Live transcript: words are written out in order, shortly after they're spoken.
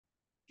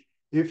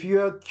If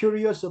you are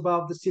curious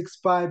about the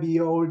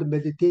 65-year-old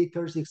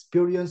meditator's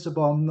experience of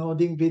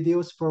uploading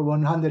videos for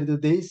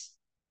 100 days,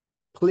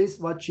 please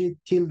watch it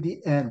till the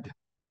end.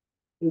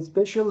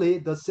 Especially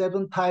the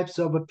 7 types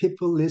of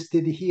people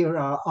listed here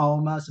are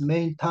AOMA's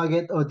main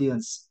target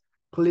audience.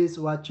 Please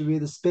watch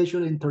with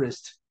special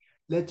interest.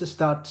 Let's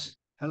start.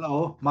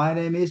 Hello, my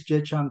name is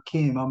Jae-Chang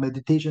Kim, a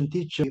meditation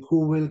teacher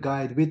who will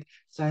guide with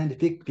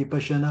scientific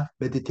Vipassana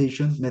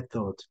meditation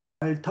method.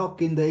 I'll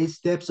talk in the 8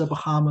 steps of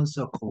Harmon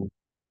Circle.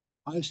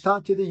 I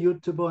started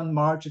YouTube on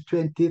March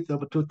 20th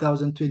of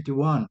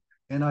 2021,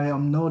 and I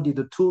uploaded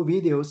 2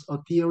 videos, a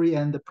theory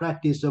and the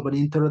practice of an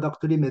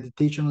introductory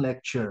meditation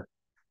lecture.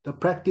 The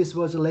practice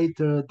was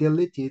later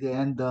deleted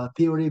and the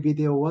theory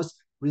video was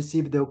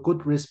received a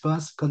good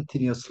response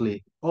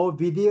continuously. A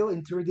video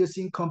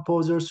introducing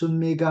composer Sun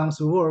Mi-gang's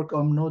work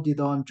uploaded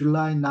on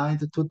July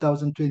 9th,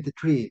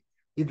 2023.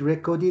 It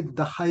recorded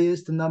the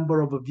highest number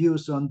of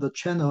views on the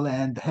channel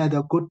and had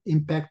a good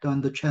impact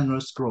on the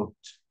channel's growth.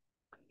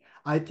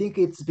 I think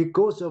it's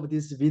because of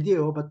this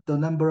video, but the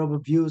number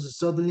of views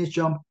suddenly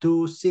jumped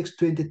to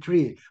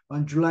 623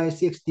 on July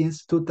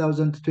 16th,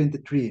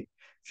 2023,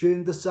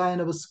 showing the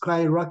sign of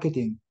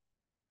skyrocketing.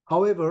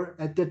 However,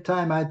 at that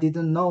time, I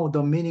didn't know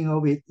the meaning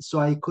of it, so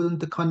I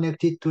couldn't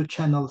connect it to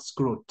channel's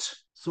growth.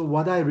 So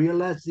what I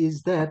realized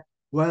is that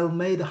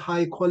well-made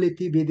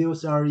high-quality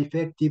videos are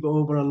effective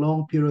over a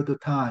long period of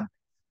time.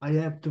 I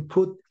have to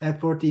put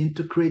effort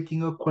into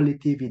creating a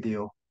quality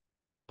video.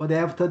 But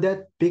after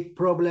that, big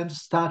problems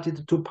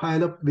started to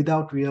pile up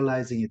without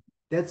realizing it.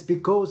 That's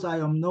because I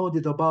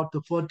uploaded about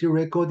 40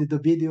 recorded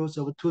videos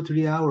of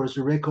 2-3 hours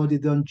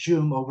recorded on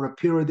Zoom over a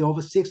period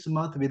of 6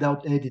 months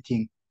without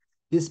editing.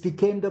 This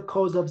became the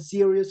cause of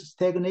serious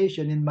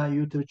stagnation in my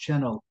YouTube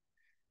channel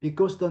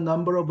because the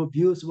number of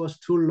views was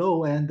too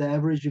low and the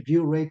average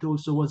view rate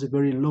also was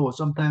very low,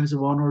 sometimes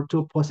 1 or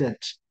 2%,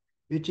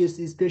 which is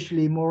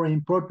especially more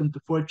important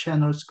for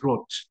channel's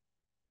growth.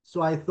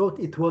 So I thought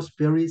it was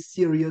very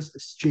serious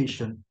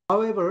situation.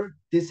 However,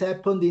 this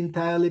happened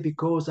entirely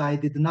because I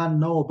did not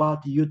know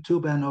about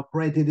YouTube and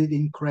operated it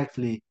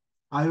incorrectly.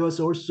 I was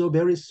also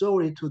very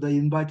sorry to the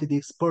invited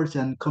experts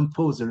and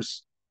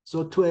composers.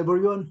 So to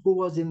everyone who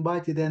was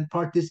invited and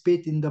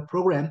participated in the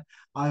program,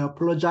 I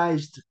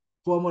apologized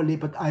formally,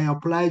 but I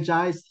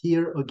apologize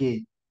here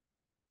again.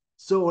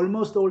 So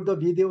almost all the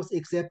videos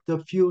except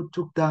a few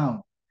took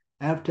down.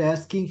 After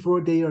asking for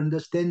their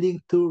understanding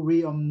to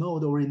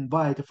re-upload or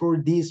invite for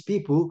these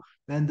people,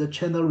 then the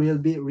channel will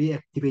be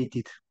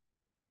reactivated.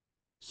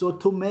 So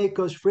to make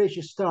a fresh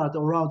start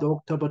around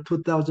October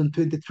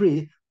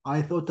 2023,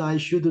 I thought I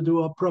should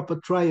do a proper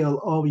trial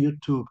of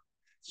YouTube.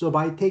 So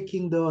by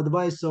taking the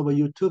advice of a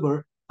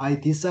YouTuber, I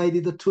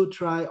decided to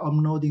try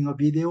uploading a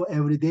video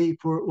every day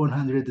for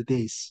 100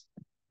 days.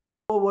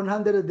 For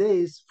 100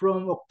 days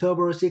from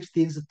October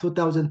 16th,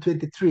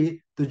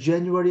 2023 to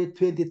January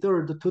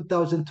 23rd,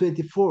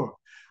 2024,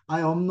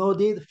 I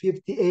uploaded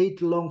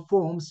 58 long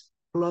forms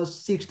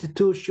plus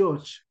 62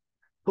 shorts,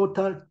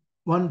 total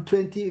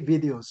 120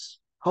 videos.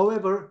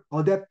 However,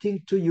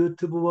 adapting to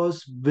YouTube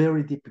was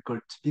very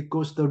difficult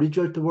because the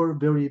results were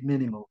very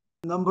minimal.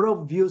 The number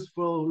of views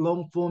for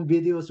long form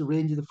videos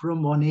ranged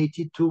from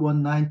 180 to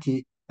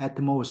 190 at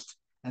most,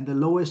 and the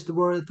lowest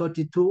were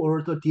 32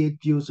 or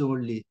 38 views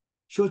only.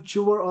 Shorts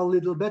were a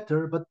little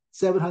better, but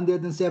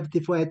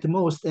 774 at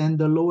most, and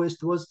the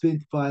lowest was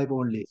 25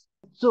 only.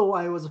 So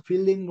I was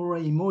feeling more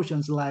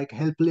emotions like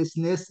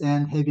helplessness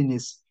and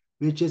heaviness,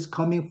 which is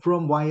coming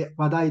from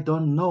what I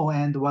don't know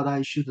and what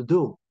I should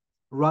do,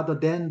 rather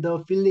than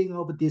the feeling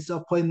of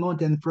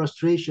disappointment and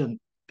frustration,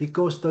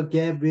 because the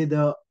gap with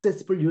the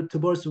successful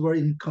YouTubers were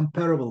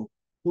incomparable,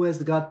 who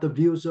has got the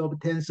views of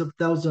tens of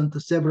thousands to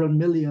several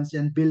millions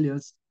and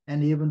billions,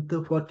 and even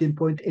to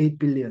 14.8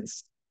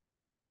 billions.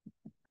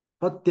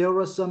 But there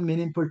were some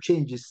meaningful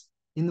changes.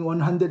 In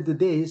 100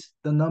 days,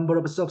 the number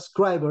of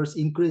subscribers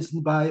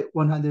increased by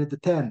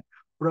 110,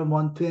 from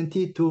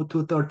 120 to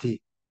 230.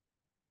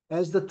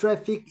 As the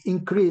traffic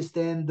increased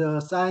and the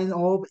sign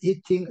of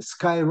hitting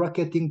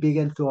skyrocketing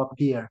began to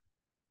appear.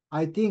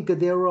 I think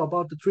there were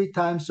about 3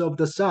 times of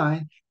the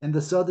sign and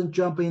the sudden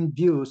jump in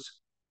views.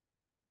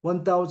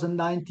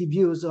 1,090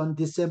 views on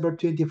December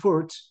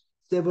 24th,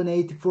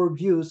 784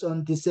 views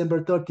on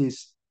December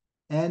 30th,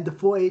 and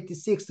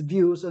 486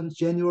 views on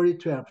January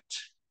 12th.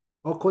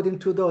 According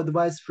to the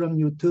advice from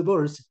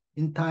YouTubers,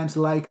 in times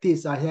like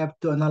this, I have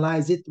to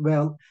analyze it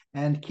well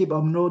and keep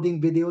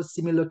uploading videos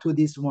similar to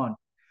this one.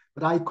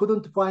 But I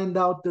couldn't find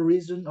out the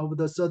reason of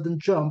the sudden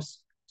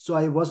jumps, so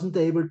I wasn't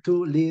able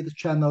to lead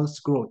channel's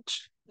growth.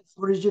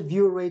 Average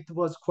view rate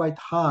was quite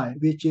high,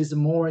 which is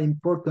more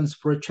important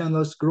for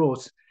channel's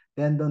growth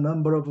than the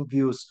number of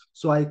views.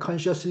 So I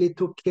consciously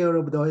took care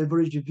of the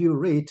average view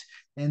rate,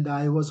 and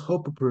I was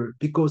hopeful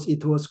because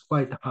it was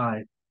quite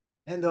high.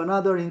 And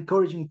another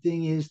encouraging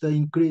thing is the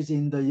increase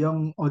in the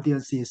young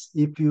audiences.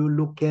 If you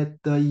look at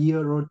the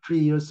year or 3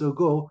 years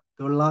ago,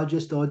 the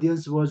largest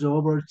audience was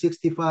over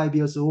 65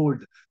 years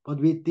old. But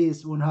with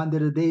this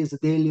 100 days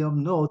daily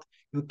upload,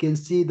 you can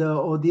see the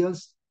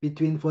audience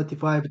between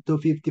 45 to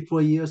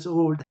 54 years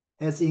old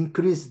has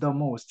increased the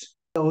most.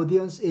 The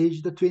audience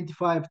aged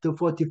 25 to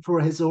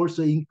 44 has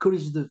also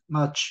increased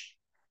much,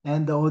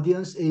 and the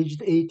audience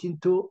aged 18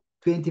 to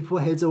 24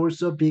 has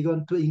also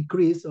begun to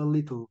increase a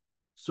little.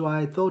 So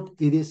I thought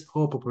it is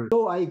hopeful.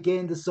 So I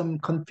gained some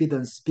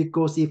confidence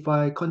because if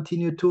I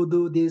continue to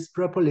do this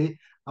properly,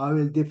 I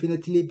will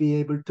definitely be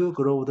able to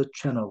grow the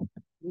channel.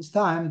 This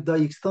time, the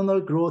external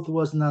growth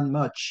was not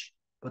much,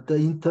 but the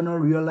internal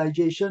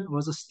realization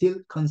was still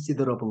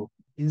considerable.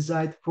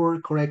 Insight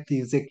for correct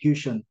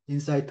execution.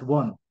 Insight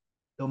 1.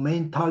 The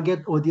main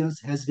target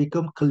audience has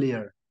become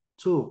clear.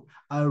 2.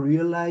 I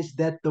realized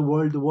that the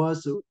world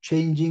was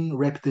changing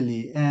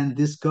rapidly and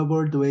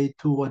discovered the way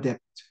to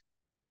adapt.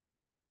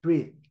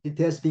 3. It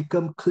has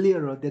become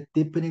clearer that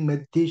deepening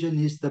meditation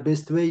is the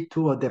best way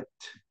to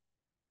adapt.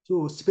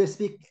 2.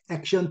 Specific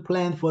action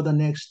plan for the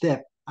next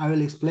step. I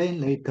will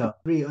explain later.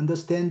 3.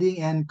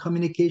 Understanding and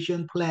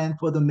communication plan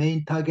for the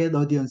main target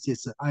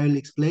audiences. I will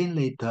explain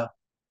later.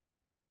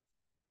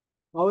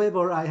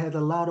 However, I had a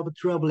lot of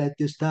trouble at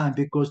this time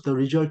because the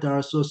results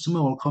are so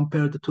small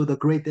compared to the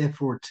great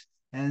effort.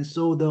 And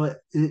so the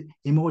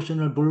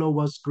emotional blow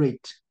was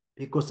great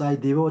because I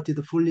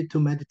devoted fully to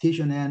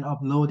meditation and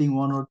uploading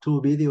 1 or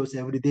 2 videos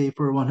every day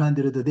for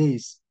 100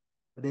 days.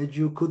 But as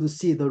you could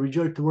see, the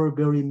results were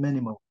very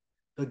minimal.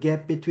 The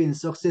gap between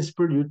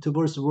successful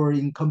YouTubers were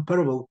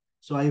incomparable,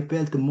 so I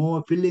felt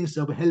more feelings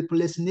of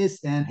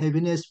helplessness and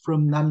heaviness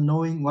from not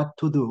knowing what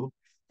to do,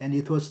 and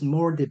it was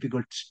more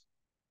difficult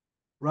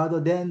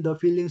rather than the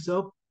feelings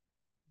of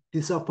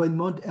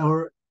disappointment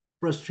or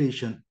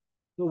frustration.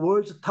 The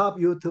world's top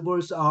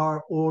YouTubers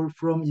are all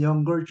from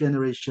younger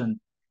generation.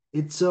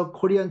 It's a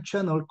Korean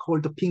channel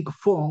called Pink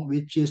Phone,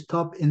 which is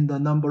top in the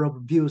number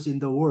of views in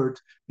the world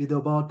with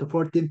about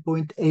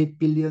 14.8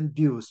 billion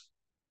views.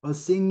 A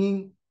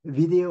singing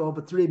video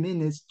of 3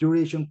 minutes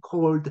duration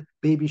called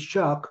Baby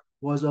Shark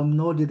was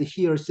uploaded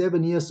here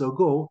 7 years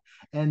ago,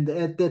 and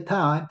at that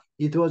time,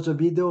 it was a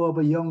video of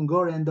a young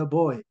girl and a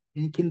boy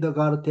in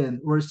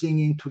kindergarten were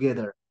singing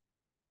together.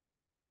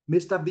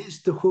 Mr.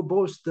 Beast, who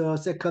boasts the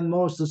second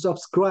most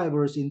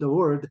subscribers in the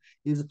world,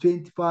 is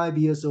 25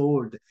 years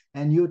old,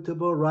 and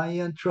YouTuber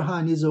Ryan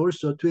Trahan is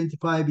also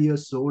 25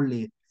 years old.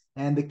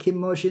 And Kim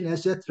Machine,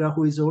 etc.,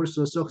 who is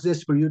also a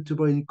successful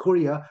YouTuber in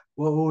Korea,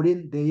 were all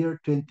in their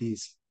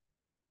 20s.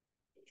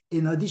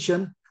 In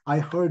addition, I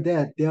heard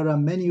that there are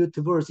many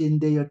YouTubers in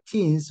their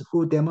teens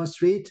who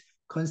demonstrate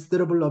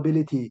considerable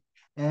ability.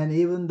 And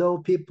even though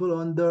people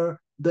under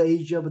the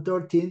age of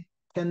 13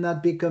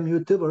 cannot become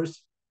YouTubers,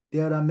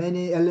 there are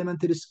many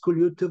elementary school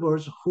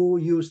YouTubers who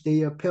use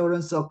their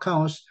parents'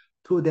 accounts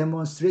to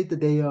demonstrate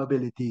their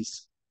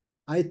abilities.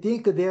 I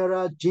think there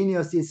are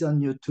geniuses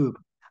on YouTube.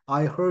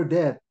 I heard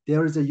that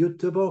there is a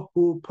YouTuber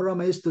who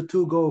promised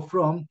to go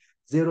from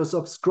 0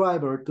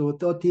 subscriber to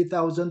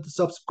 30,000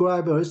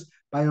 subscribers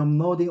by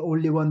uploading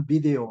only 1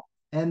 video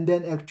and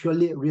then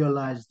actually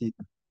realized it.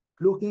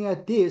 Looking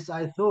at this,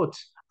 I thought,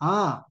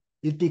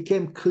 it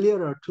became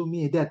clearer to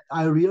me that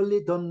I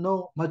really don't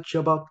know much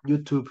about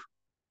YouTube.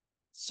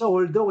 So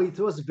although it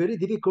was very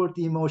difficult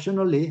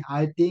emotionally,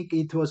 I think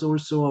it was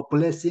also a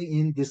blessing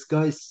in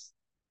disguise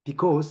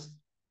because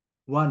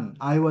 1.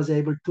 I was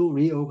able to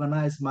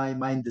reorganize my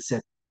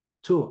mindset.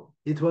 2.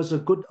 It was a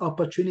good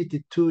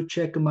opportunity to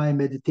check my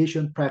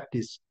meditation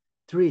practice.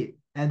 3.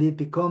 And it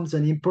becomes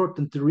an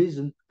important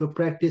reason to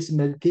practice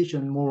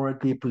meditation more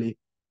deeply.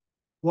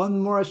 One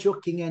more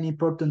shocking and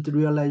important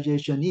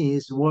realization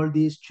is world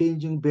is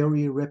changing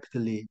very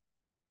rapidly.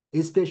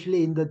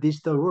 Especially in the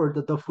digital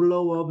world, the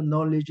flow of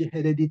knowledge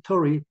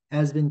hereditary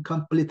has been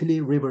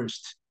completely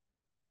reversed.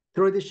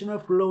 Traditional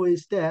flow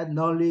is that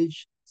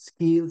knowledge,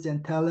 skills,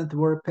 and talent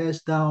were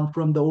passed down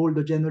from the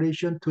older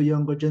generation to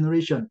younger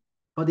generation.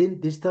 But in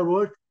digital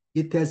world,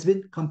 it has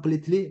been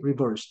completely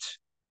reversed.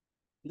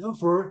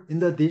 Therefore, in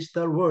the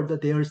digital world,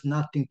 there is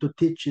nothing to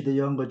teach the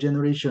younger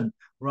generation.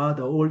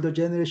 Rather, older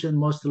generation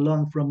must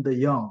learn from the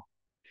young.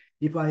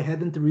 If I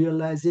hadn't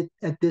realized it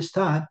at this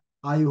time,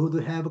 I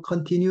would have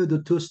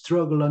continued to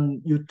struggle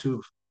on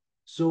YouTube.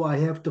 So I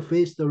have to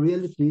face the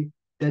reality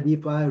that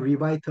if I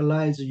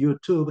revitalize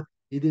YouTube,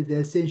 it is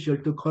essential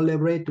to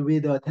collaborate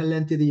with a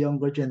talented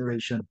younger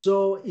generation.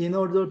 So in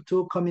order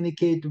to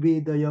communicate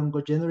with the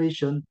younger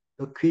generation,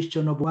 the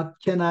question of what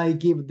can I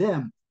give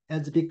them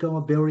has become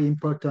a very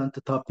important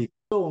topic.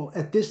 So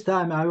at this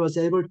time, I was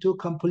able to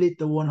complete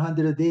the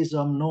 100 days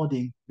of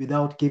nodding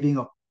without giving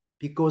up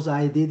because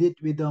I did it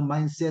with the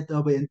mindset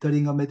of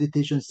entering a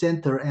meditation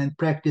center and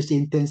practice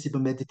intensive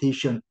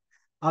meditation.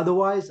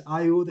 Otherwise,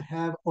 I would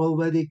have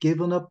already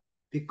given up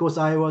because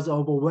I was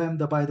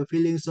overwhelmed by the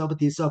feelings of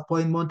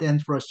disappointment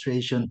and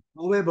frustration.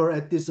 However,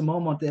 at this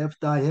moment,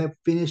 after I have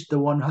finished the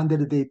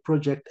 100-day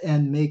project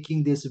and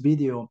making this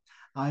video,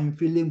 I'm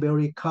feeling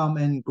very calm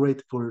and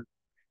grateful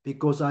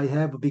because I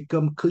have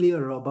become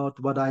clear about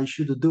what I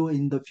should do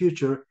in the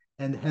future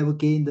and have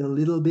gained a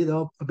little bit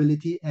of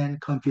ability and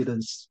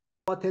confidence.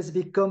 What has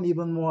become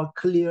even more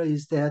clear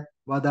is that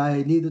what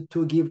I need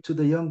to give to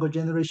the younger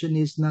generation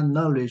is not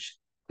knowledge,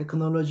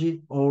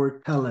 technology,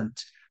 or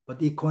talent, but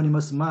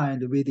equanimous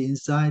mind with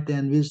insight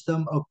and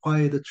wisdom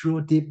acquired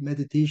through deep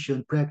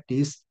meditation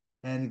practice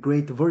and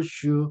great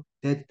virtue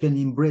that can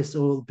embrace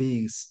all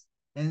beings.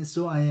 And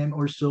so I am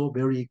also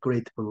very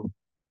grateful.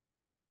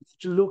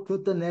 Let's look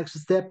at the next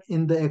step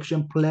in the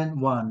action plan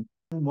one.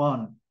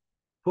 One,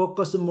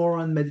 focus more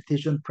on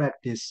meditation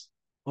practice.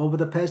 Over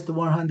the past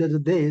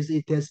 100 days,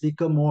 it has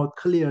become more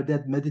clear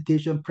that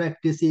meditation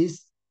practice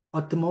is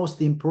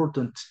utmost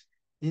important.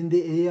 In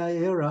the AI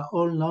era,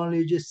 all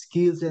knowledge,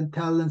 skills, and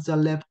talents are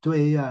left to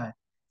AI.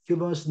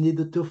 Humans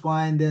need to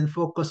find and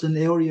focus on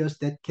areas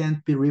that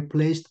can't be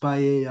replaced by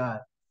AI.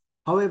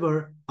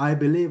 However, I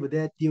believe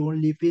that the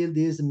only field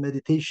is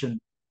meditation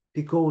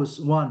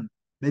because 1.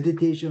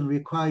 Meditation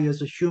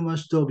requires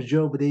humans to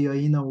observe their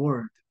inner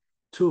world.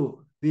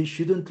 2. We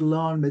shouldn't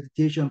learn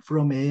meditation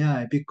from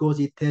AI because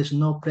it has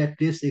no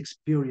practice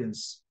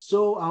experience.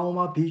 So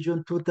AOMA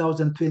Vision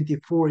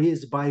 2024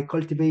 is by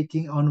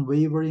cultivating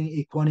unwavering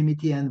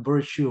equanimity and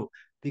virtue,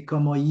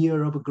 become a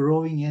year of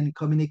growing and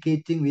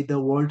communicating with the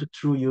world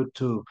through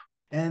YouTube.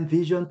 And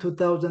Vision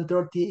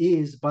 2030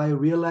 is by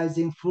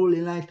realizing full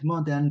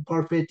enlightenment and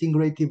perfecting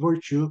great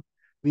virtue,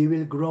 we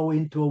will grow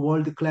into a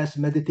world-class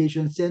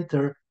meditation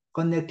center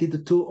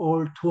connected to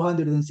all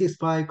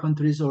 265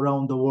 countries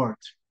around the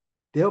world.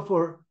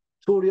 Therefore,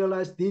 to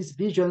realize these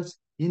visions,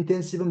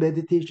 intensive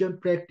meditation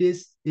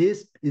practice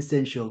is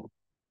essential.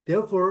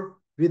 Therefore,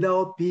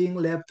 without being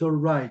left or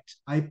right,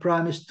 I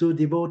promise to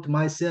devote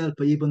myself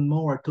even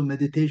more to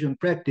meditation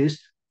practice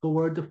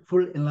toward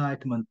full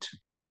enlightenment.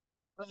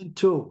 And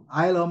two,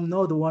 I'll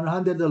upload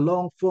 100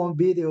 long-form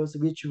videos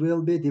which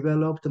will be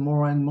developed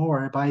more and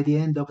more by the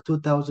end of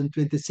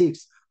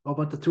 2026,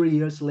 about 3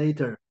 years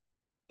later.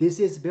 This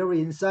is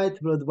very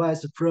insightful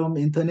advice from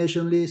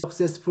internationally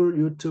successful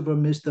YouTuber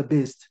Mr.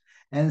 Beast,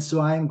 and so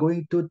I'm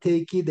going to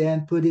take it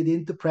and put it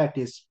into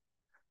practice.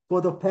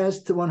 For the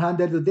past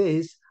 100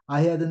 days,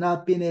 I had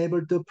not been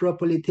able to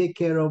properly take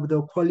care of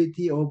the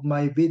quality of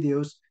my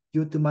videos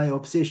due to my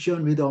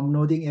obsession with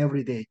uploading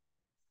every day.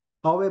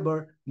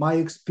 However, my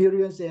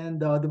experience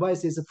and the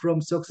advices from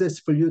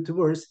successful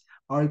YouTubers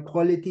are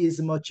quality is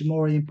much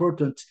more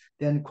important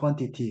than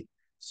quantity.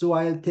 So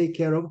I'll take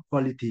care of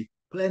quality.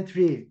 Plan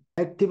 3.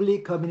 Actively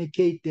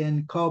communicate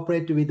and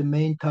cooperate with the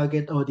main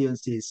target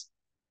audiences.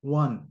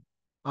 1.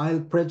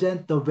 I'll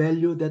present the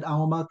value that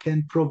AOMA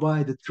can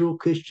provide through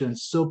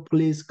questions, so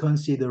please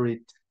consider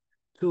it.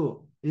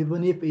 2.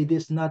 Even if it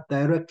is not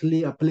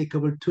directly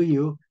applicable to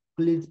you,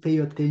 please pay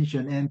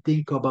attention and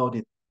think about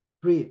it.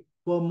 3.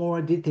 For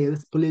more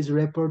details, please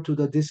refer to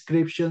the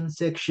description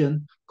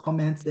section,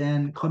 comments,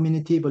 and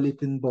community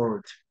bulletin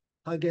board.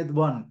 Target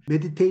 1.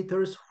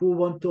 Meditators who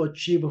want to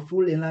achieve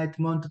full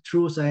enlightenment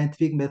through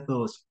scientific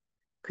methods.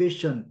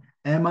 Question.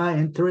 Am I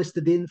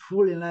interested in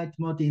full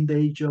enlightenment in the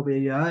age of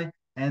AI?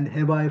 And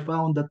have I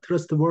found a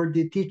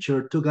trustworthy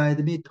teacher to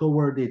guide me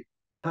toward it?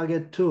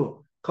 Target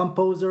 2.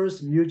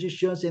 Composers,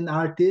 musicians, and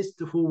artists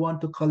who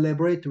want to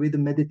collaborate with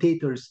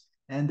meditators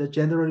and the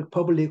general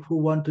public who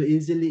want to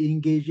easily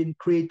engage in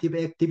creative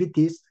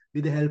activities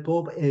with the help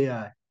of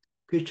AI.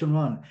 Question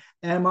 1.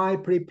 Am I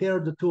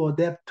prepared to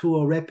adapt to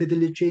a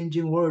rapidly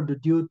changing world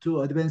due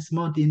to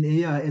advancement in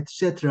AI,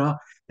 etc.?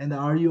 And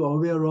are you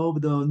aware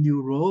of the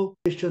new role?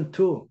 Question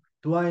 2.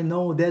 Do I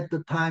know that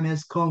the time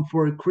has come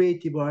for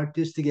creative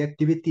artistic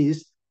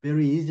activities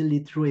very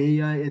easily through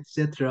AI,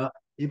 etc.,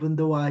 even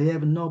though I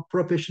have no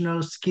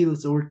professional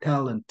skills or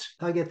talent?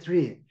 Target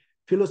 3.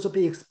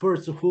 Philosophy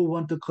experts who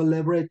want to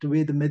collaborate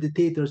with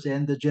meditators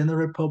and the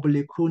general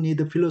public who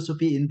need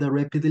philosophy in the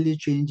rapidly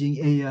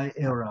changing AI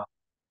era.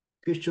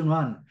 Question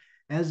 1.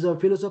 As a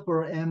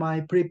philosopher, am I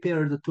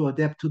prepared to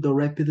adapt to the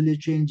rapidly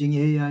changing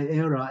AI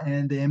era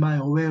and am I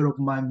aware of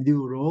my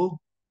new role?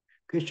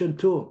 Question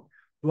 2.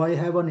 Do I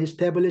have an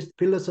established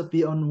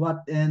philosophy on what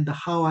and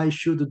how I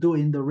should do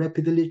in the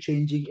rapidly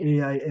changing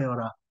AI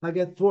era?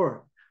 Target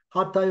 4.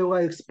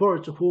 Hathayoga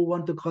experts who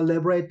want to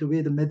collaborate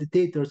with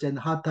meditators and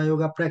Hatha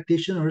Yoga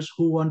practitioners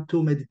who want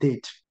to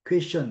meditate.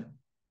 Question.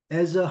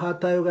 As a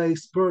Hatha Yoga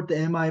expert,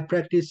 am I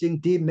practicing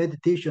deep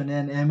meditation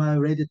and am I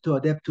ready to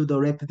adapt to the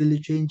rapidly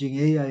changing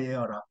AI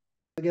era?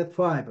 Target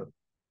 5.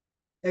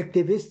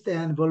 Activists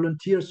and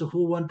volunteers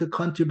who want to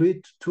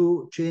contribute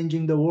to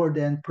changing the world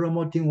and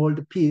promoting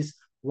world peace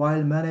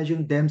while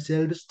managing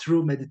themselves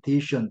through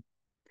meditation.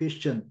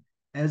 Question.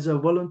 As a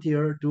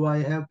volunteer, do I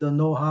have the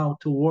know-how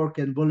to work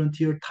and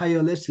volunteer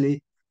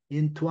tirelessly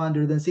in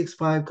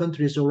 265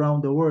 countries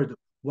around the world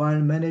while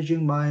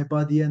managing my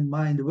body and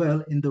mind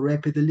well in the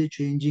rapidly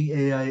changing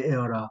AI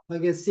era?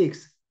 Target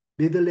 6.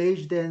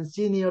 Middle-aged and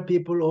senior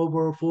people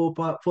over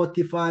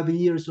 45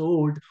 years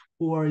old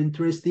who are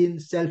interested in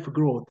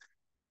self-growth.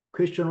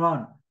 Question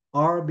 1.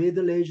 Are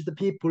middle-aged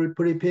people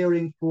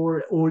preparing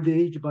for old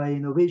age by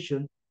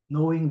innovation,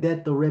 knowing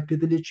that the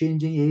rapidly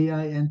changing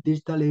AI and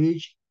digital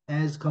age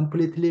has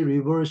completely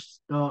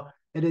reversed the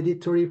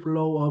hereditary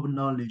flow of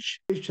knowledge?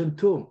 Question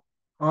 2.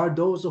 Are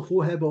those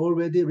who have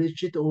already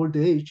reached old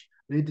age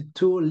ready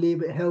to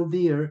live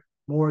healthier,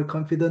 more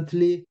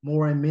confidently,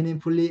 more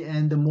meaningfully,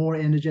 and more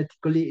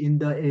energetically in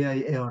the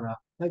AI era?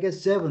 Target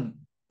 7.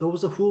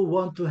 Those who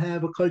want to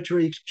have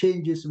cultural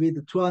exchanges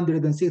with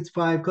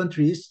 265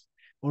 countries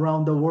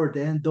around the world,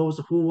 and those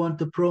who want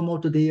to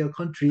promote their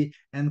country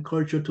and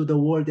culture to the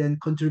world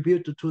and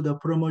contribute to the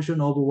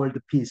promotion of world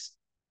peace.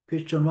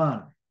 Question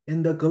 1.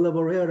 In the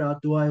global era,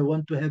 do I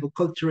want to have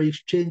cultural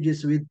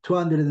exchanges with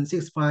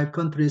 265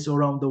 countries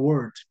around the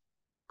world?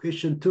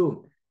 Question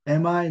 2.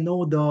 Am I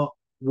know the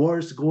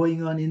wars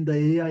going on in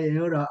the AI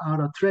era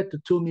are a threat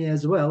to me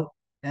as well?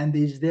 And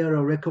is there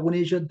a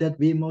recognition that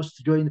we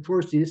must join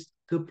forces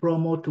to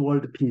promote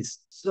world peace?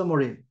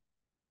 Summary.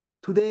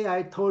 Today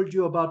I told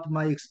you about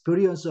my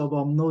experience of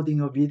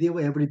uploading a video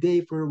every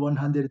day for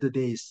 100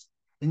 days.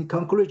 In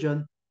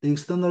conclusion, the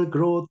external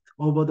growth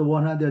over the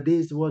 100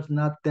 days was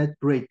not that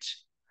great.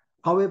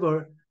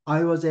 However,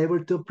 I was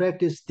able to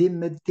practice deep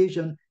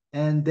meditation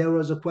and there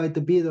was quite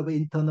a bit of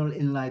internal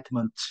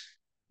enlightenment.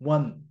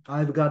 1.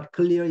 I've got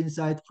clear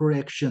insight for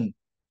action.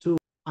 2.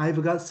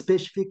 I've got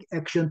specific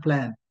action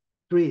plan.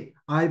 3.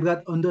 I've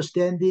got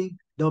understanding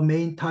the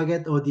main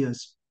target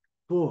audience.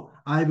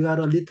 4. I've got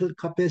a little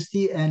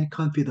capacity and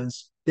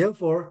confidence.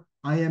 Therefore,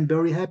 I am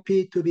very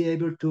happy to be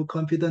able to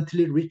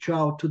confidently reach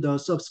out to the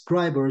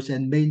subscribers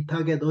and main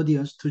target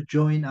audience to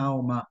join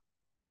AOMA.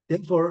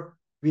 Therefore,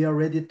 we are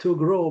ready to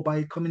grow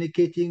by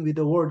communicating with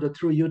the world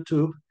through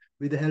YouTube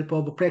with the help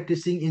of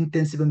practicing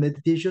intensive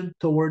meditation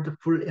toward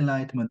full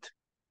enlightenment.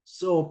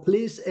 So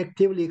please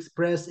actively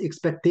express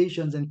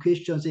expectations and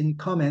questions in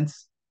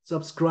comments,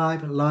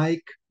 subscribe,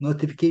 like,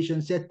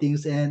 notification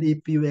settings, and if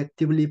you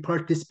actively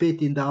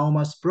participate in the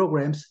AOMA's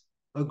programs,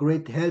 a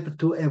great help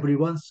to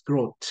everyone's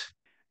growth.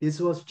 This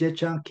was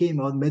Jae-Chang Kim,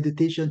 a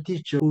meditation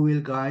teacher who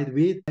will guide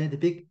with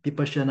scientific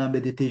Vipassana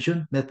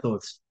meditation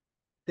methods.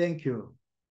 Thank you.